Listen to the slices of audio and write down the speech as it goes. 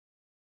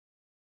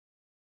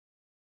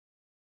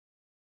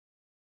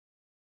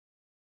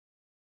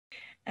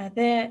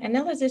The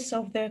analysis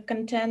of the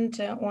content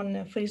on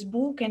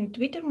Facebook and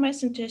Twitter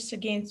messages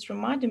against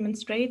Roma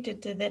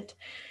demonstrated that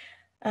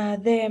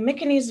the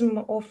mechanism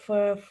of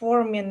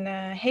forming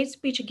hate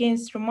speech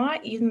against Roma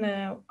in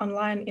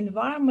online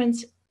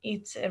environments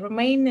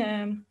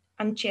remain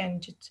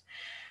unchanged.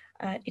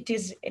 It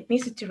is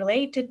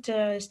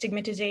ethnicity-related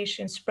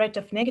stigmatization, spread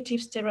of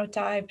negative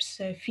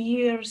stereotypes,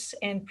 fears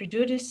and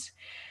prejudice,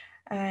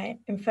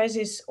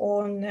 emphasis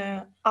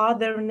on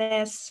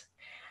otherness.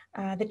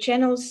 The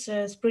channels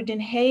spreading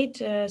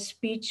hate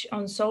speech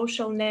on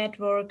social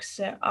networks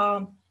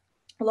are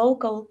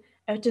local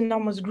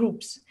autonomous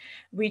groups,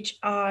 which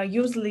are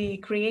usually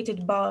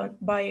created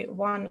by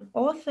one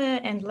author,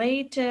 and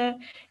later,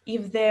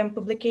 if the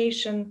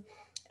publication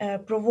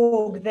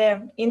provoke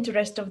the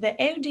interest of the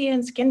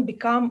audience, can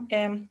become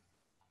a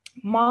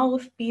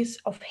mouthpiece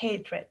of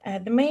hatred.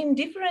 The main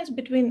difference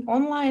between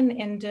online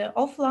and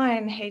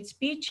offline hate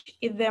speech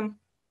is the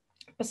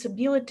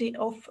possibility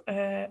of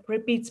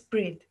repeat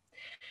spread.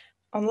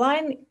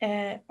 Online,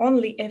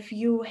 only a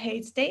few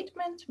hate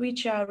statements,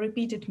 which are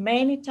repeated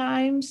many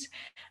times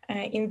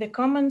in the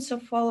comments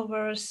of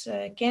followers,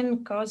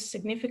 can cause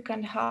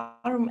significant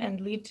harm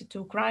and lead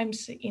to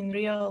crimes in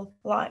real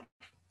life.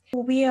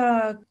 We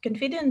are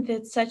confident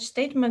that such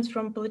statements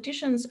from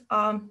politicians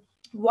are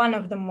one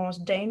of the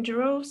most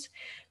dangerous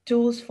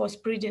tools for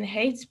spreading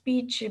hate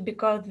speech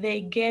because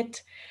they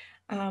get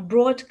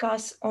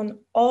broadcast on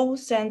all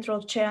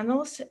central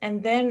channels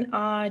and then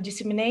are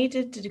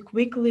disseminated,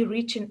 quickly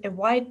reaching a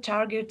wide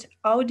target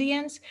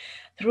audience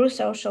through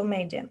social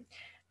media,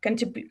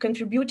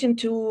 contributing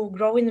to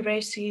growing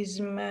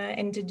racism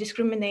and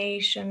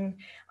discrimination,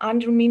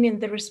 undermining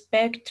the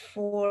respect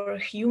for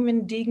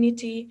human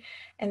dignity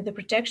and the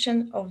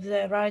protection of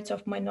the rights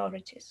of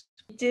minorities.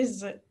 It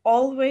is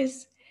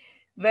always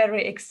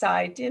very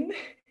exciting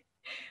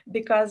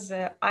because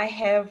I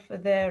have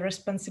the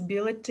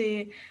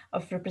responsibility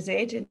of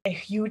representing a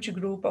huge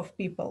group of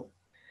people.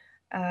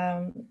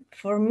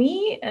 For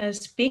me,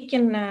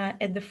 speaking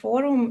at the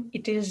forum,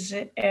 it is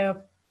a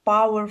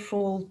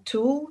powerful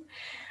tool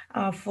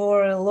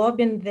for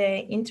lobbying the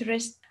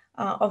interest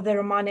of the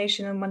Roma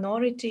national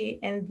minority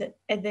and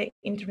at the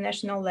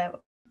international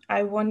level.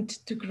 I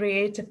want to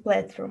create a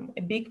platform,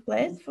 a big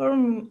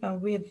platform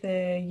with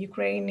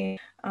Ukrainian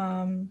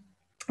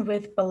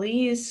with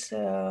police,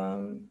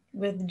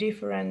 with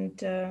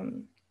different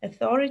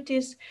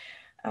authorities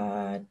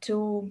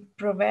to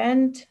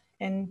prevent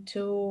and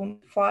to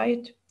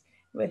fight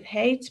with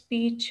hate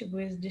speech,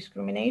 with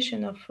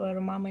discrimination of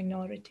Roma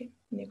minority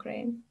in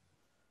Ukraine.